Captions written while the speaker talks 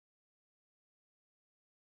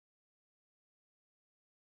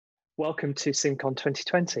Welcome to SINCON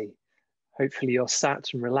 2020. Hopefully you're sat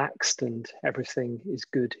and relaxed and everything is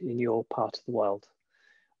good in your part of the world.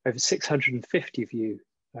 Over 650 of you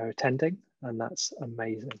are attending, and that's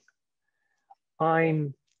amazing.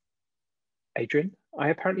 I'm Adrian. I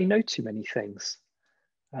apparently know too many things.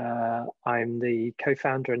 I'm the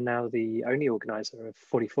co-founder and now the only organizer of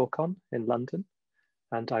 44Con in London,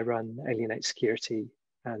 and I run Alienate Security,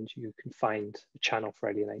 and you can find the channel for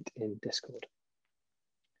Alienate in Discord.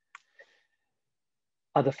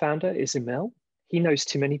 Other founder is Emil. He knows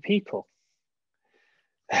too many people.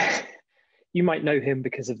 You might know him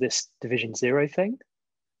because of this Division Zero thing.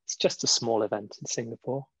 It's just a small event in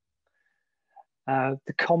Singapore.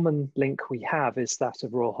 The common link we have is that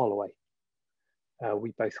of Royal Holloway.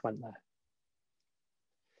 We both went there.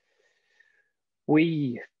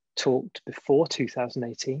 We talked before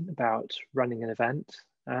 2018 about running an event,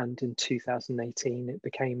 and in 2018 it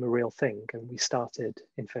became a real thing, and we started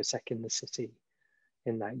Infosec in the city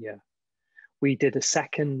in that year. We did a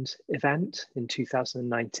second event in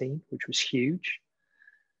 2019, which was huge.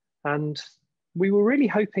 And we were really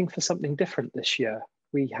hoping for something different this year.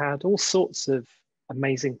 We had all sorts of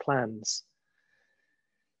amazing plans.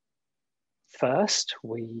 First,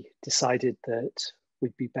 we decided that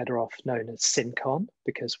we'd be better off known as SINCON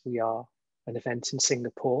because we are an event in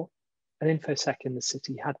Singapore, and Infosec in the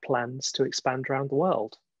city had plans to expand around the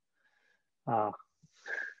world.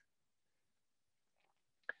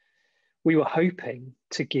 We were hoping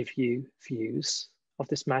to give you views of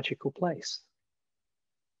this magical place.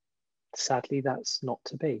 Sadly, that's not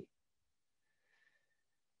to be.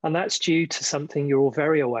 And that's due to something you're all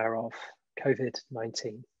very aware of,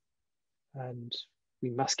 COVID-19. And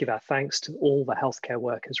we must give our thanks to all the healthcare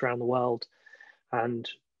workers around the world and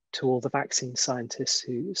to all the vaccine scientists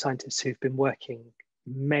who've been working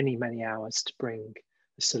many, many hours to bring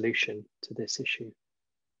a solution to this issue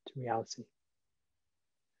to reality.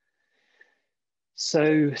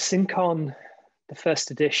 So SINCON, the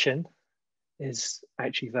first edition, is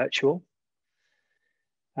actually virtual.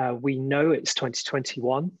 We know it's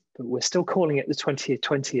 2021, but we're still calling it the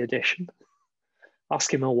 2020 edition.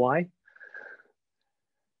 Ask him why.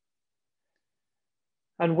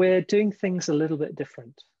 And we're doing things a little bit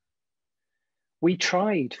different. We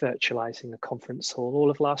tried virtualizing a conference hall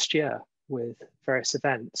all of last year with various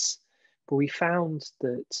events, but we found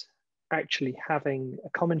that actually having a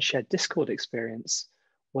common shared Discord experience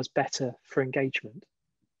was better for engagement.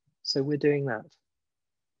 So we're doing that.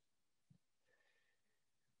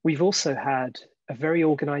 We've also had a very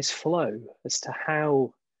organized flow as to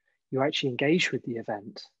how you actually engage with the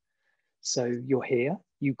event. So you're here,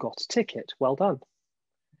 you got a ticket, well done.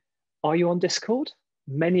 Are you on Discord?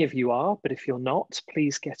 Many of you are, but if you're not,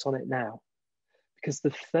 please get on it now. Because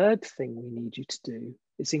the third thing we need you to do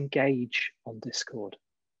is engage on Discord.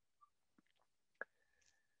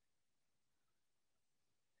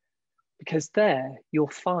 Because there you'll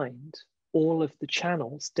find all of the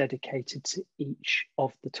channels dedicated to each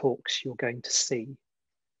of the talks you're going to see,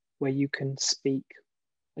 where you can speak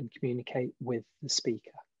and communicate with the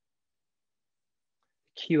speaker.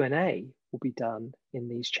 Q&A will be done in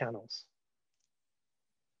these channels.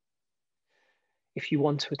 If you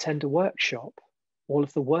want to attend a workshop, all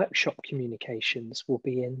of the workshop communications will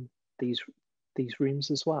be in these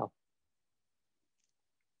rooms as well.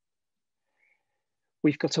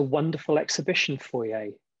 We've got a wonderful exhibition foyer,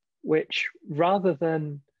 which rather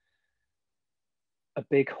than a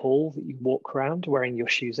big hall that you walk around wearing your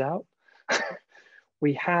shoes out,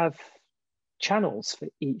 we have channels for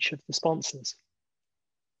each of the sponsors.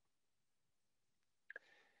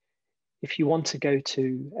 If you want to go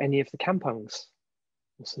to any of the kampungs,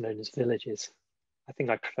 also known as villages, I think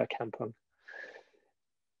I prefer kampung,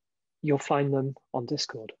 you'll find them on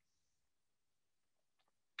Discord.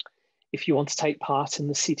 If you want to take part in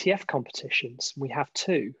the CTF competitions, we have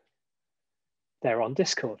two. They're on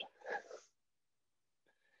Discord.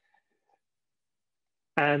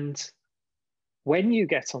 And when you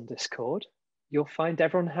get on Discord, you'll find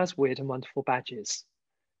everyone has weird and wonderful badges.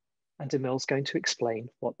 And Emil's going to explain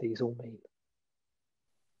what these all mean.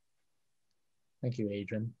 Thank you,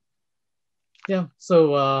 Adrian. Yeah,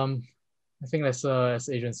 so I think as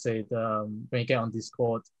Adrian said, when you get on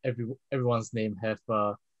Discord, everyone's name have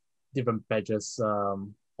different badges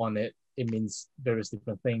on it. It means various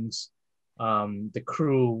different things. The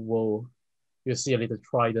crew you'll see a little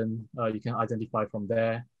trident. You can identify from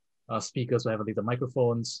there. Speakers will have a little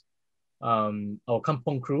microphones. Our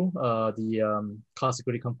kampong crew, the car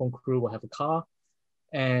security kampong crew will have a car.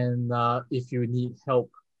 And if you need help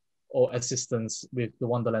or assistance with the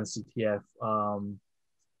Wonderland CTF,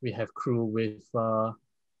 we have crew with a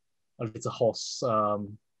little horse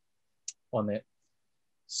on it.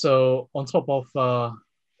 So on top of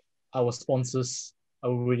our sponsors, I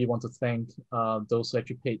really want to thank those who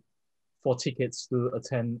actually paid for tickets to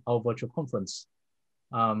attend our virtual conference.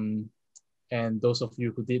 And those of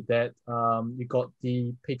you who did that, you got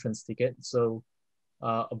the patrons ticket. So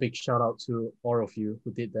a big shout out to all of you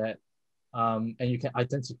who did that. And you can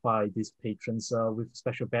identify these patrons with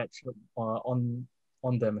special badge on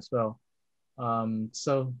them as well.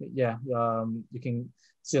 So yeah, you can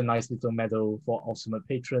see a nice little medal for ultimate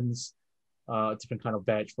patrons, a different kind of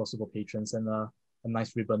badge for super patrons, and a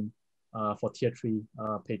nice ribbon for tier 3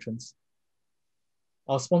 patrons.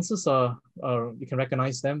 Our sponsors are, you can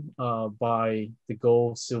recognize them by the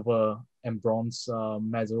gold, silver, and bronze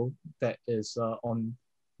medal that is on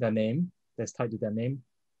their name, that's tied to their name.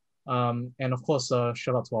 And of course,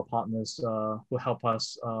 shout out to our partners who help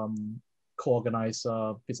us co-organize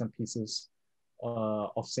bits and pieces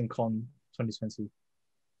of SINCON 2020.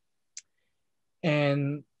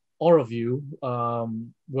 And all of you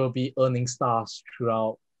will be earning stars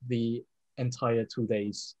throughout the entire 2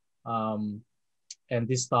 days. And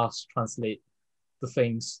these stars translate the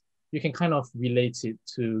things. You can kind of relate it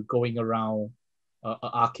to going around an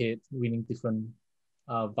arcade, winning different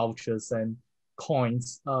vouchers and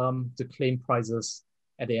coins to claim prizes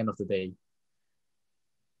at the end of the day.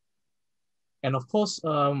 And of course,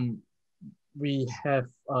 we have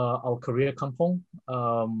our career kampong,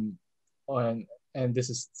 and this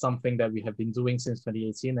is something that we have been doing since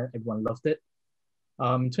 2018, and everyone loved it.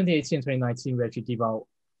 2018 and 2019, we actually give out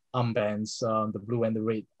armbands, the blue and the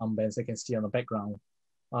red armbands I can see on the background,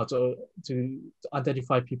 to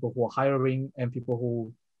identify people who are hiring and people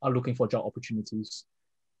who are looking for job opportunities.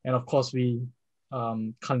 And of course, we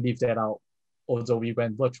can't leave that out, although we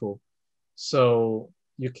went virtual. So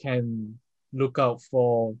you can look out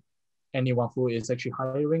for anyone who is actually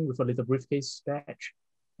hiring with a little briefcase badge.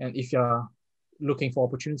 And if you're looking for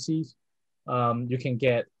opportunities, you can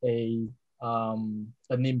get a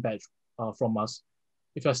name badge from us.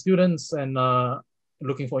 If you're students and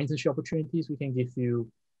looking for internship opportunities, we can give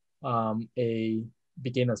you a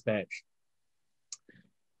beginner's badge.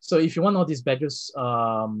 So if you want all these badges,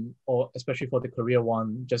 or especially for the career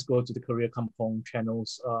one, just go to the Career Kampong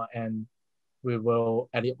channels and we will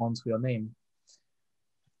add it onto your name.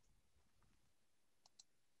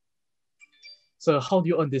 So how do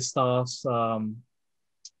you earn these stars?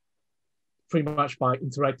 Pretty much by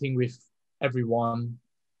interacting with everyone,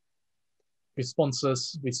 with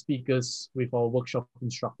sponsors, with speakers, with our workshop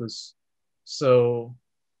instructors. So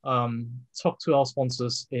talk to our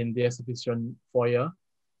sponsors in the exhibition foyer,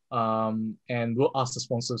 and we'll ask the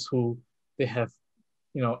sponsors who they have,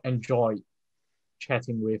 enjoyed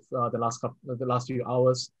chatting with the last few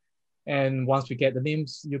hours. And once we get the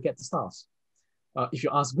names, you get the stars. If you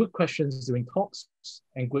ask good questions during talks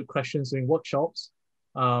and good questions during workshops,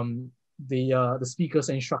 the speakers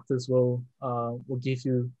and instructors will give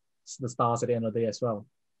you the stars at the end of the day as well.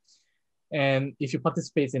 And if you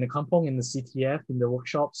participate in the kampong, in the CTF, in the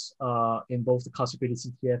workshops, in both the car security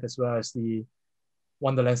CTF as well as the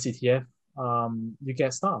Wonderland CTF, you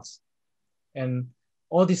get stars. And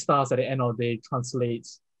all these stars at the end of the day translate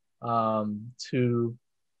to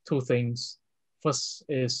 2 things. First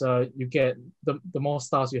is you get, the more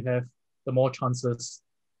stars you have, the more chances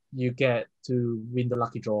you get to win the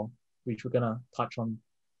lucky draw, which we're gonna touch on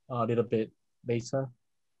a little bit later.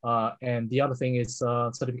 And the other thing is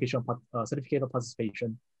certificate of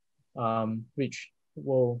participation, which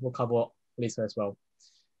we'll cover later as well.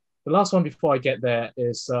 The last one before I get there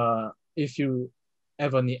is if you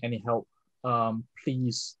ever need any help,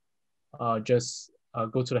 please just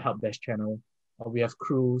go to the help desk channel. We have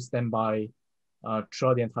crews standby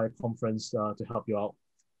throughout the entire conference to help you out.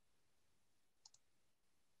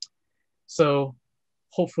 So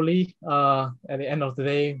hopefully at the end of the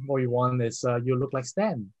day, what you want is you look like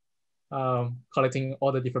Stan, collecting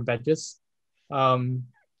all the different badges.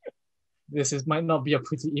 This might not be a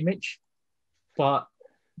pretty image, but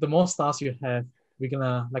the more stars you have, we're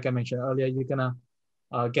gonna, like I mentioned earlier, you're gonna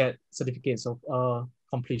get certificates of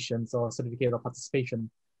completions or certificate of participation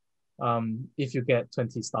if you get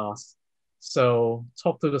 20 stars. So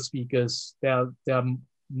talk to the speakers. There are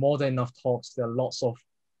more than enough talks. There are lots of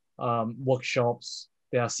workshops.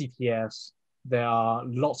 There are CTFs. There are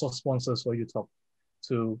lots of sponsors for you to talk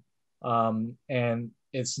to. And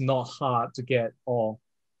it's not hard to get all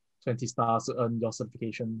 20 stars to earn your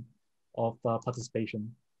certification of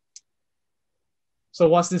participation. So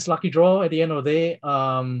what's this lucky draw at the end of the day?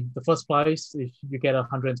 The first prize, if you get a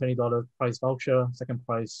 $120 prize voucher, second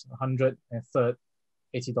prize $100, and third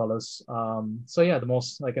 $80. So yeah, the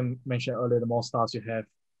most, like I mentioned earlier, the more stars you have,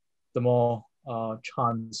 the more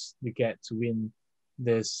chance you get to win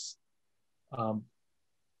this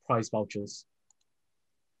prize vouchers.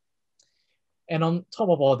 And on top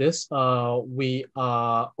of all this, we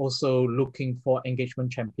are also looking for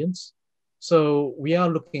engagement champions. So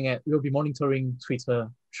we'll be monitoring Twitter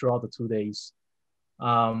throughout the 2 days.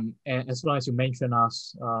 And as long as you mention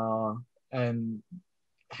us and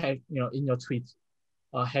in your tweet,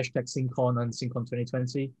 hashtag SINCON and SINCON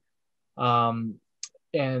 2020.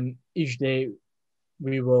 And each day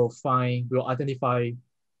we'll identify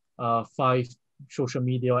 5 social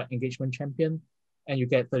media engagement champion, and you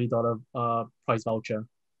get $30 prize voucher.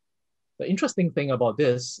 The interesting thing about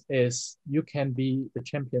this is you can be the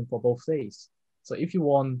champion for both days. So if you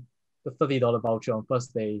won the $30 voucher on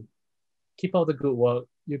first day, keep out the good work,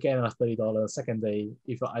 you get another $30 second day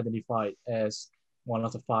if you're identified as one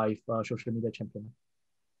of the 5 social media champions.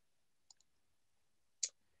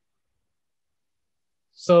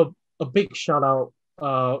 So a big shout out.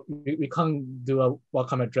 We can't do a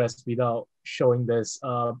welcome address without showing this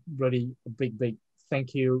really big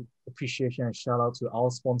thank you, appreciation, and shout out to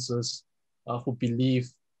our sponsors who believe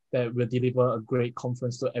that we'll deliver a great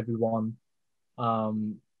conference to everyone,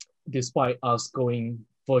 despite us going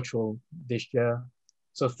virtual this year.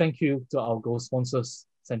 So thank you to our gold sponsors,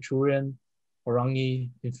 Centurion, Orangi,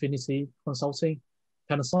 Infinity Consulting,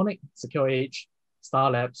 Panasonic, Secure Age,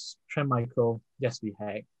 Star Labs, Trend Micro, Yes We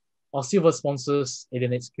Hack. Our silver sponsors,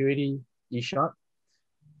 Alienate Security, eShot.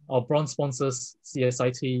 Our bronze sponsors,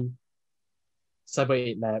 CSIT,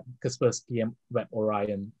 Cyber8 Lab, Kaspersky, and Web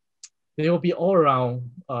Orion. They will be all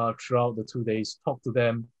around throughout the 2 days. Talk to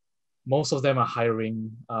them. Most of them are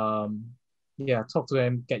hiring. Talk to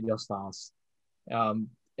them, get your stars. And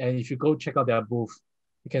if you go check out their booth,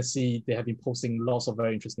 you can see they have been posting lots of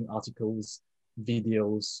very interesting articles,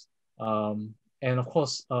 videos, and of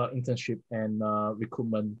course, internship and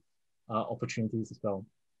recruitment opportunities as well.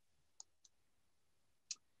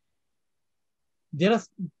 The other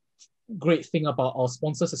great thing about our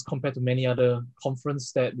sponsors as compared to many other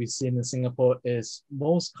conferences that we've seen in Singapore is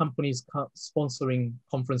most companies sponsoring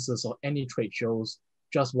conferences or any trade shows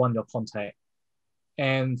just want your contact.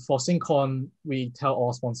 And for SINCON, we tell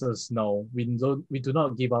all sponsors, no, we do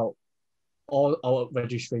not give out all our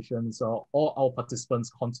registrations or all our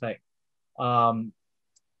participants' contact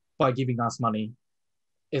by giving us money.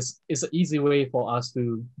 It's an easy way for us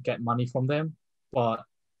to get money from them, but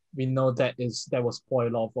we know that will spoil a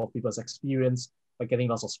lot of people's experience by getting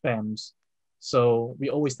lots of spams. So we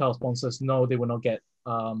always tell sponsors, no, they will not get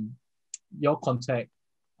your contact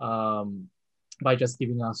by just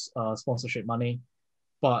giving us sponsorship money,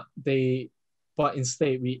 but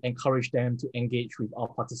instead we encourage them to engage with our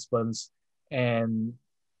participants and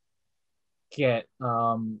get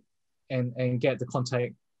the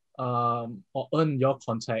contact or earn your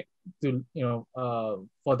contact to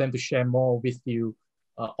for them to share more with you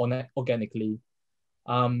organically.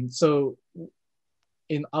 So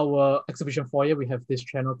in our exhibition foyer, we have this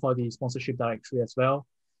channel called the sponsorship directory as well.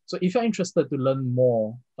 So if you're interested to learn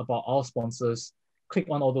more about our sponsors, click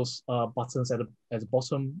on all those buttons at the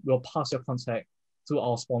bottom. We'll pass your contact to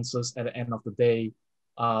our sponsors at the end of the day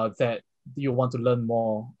that you want to learn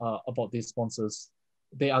more about these sponsors.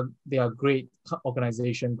 They are great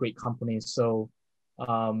organization, great companies. So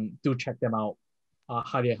do check them out.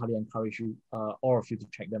 Highly encourage you, all of you, to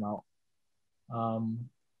check them out.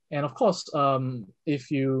 And of course,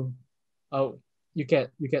 if you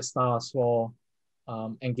get stars for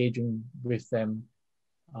engaging with them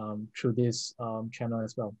through this channel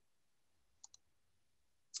as well.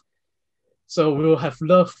 So we will have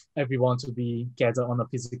loved everyone to be gathered on the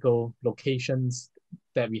physical locations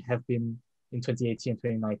that we have been in 2018 and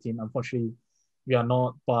 2019. Unfortunately, we are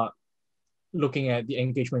not, but looking at the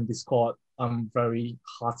engagement in Discord, I'm very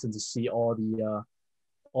heartened to see all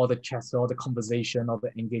the chats, all the conversation, all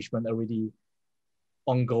the engagement already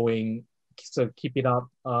ongoing. So keep it up.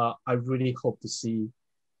 I really hope to see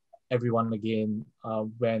everyone again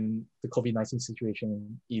when the COVID-19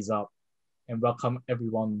 situation is up, and welcome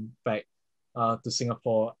everyone back to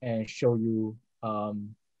Singapore and show you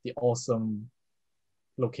the awesome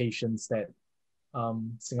locations that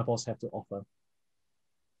Singapore's have to offer.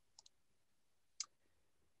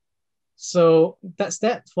 So that's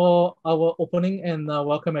that for our opening and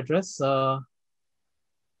welcome address.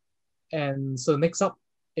 And so next up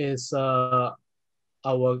is our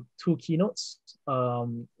 2 keynotes.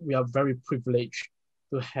 We are very privileged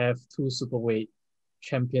to have 2 superweight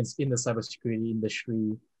champions in the cybersecurity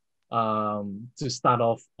industry to start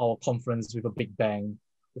off our conference with a big bang,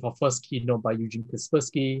 with our first keynote by Eugene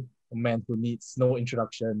Kaspersky, a man who needs no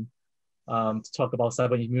introduction, to talk about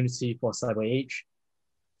cyber immunity for cyber age,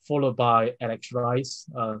 followed by Alex Rice,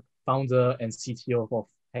 founder and CTO of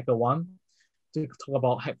HackerOne, to talk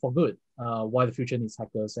about hack for good, why the future needs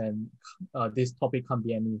hackers, and this topic can't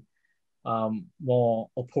be any more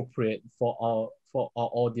appropriate for our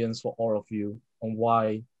audience, for all of you, on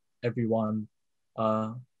why everyone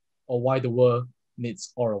or why the world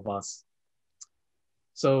needs all of us.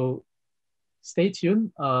 So stay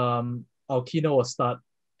tuned. Our keynote will start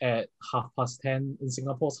at 10:30 in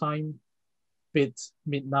Singapore time, bit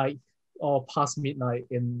midnight or past midnight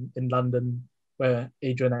in London, where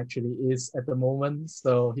Adrian actually is at the moment.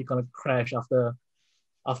 So he's gonna crash after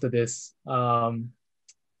this.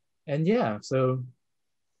 And yeah, so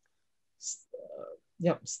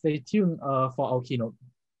yeah, stay tuned for our keynote.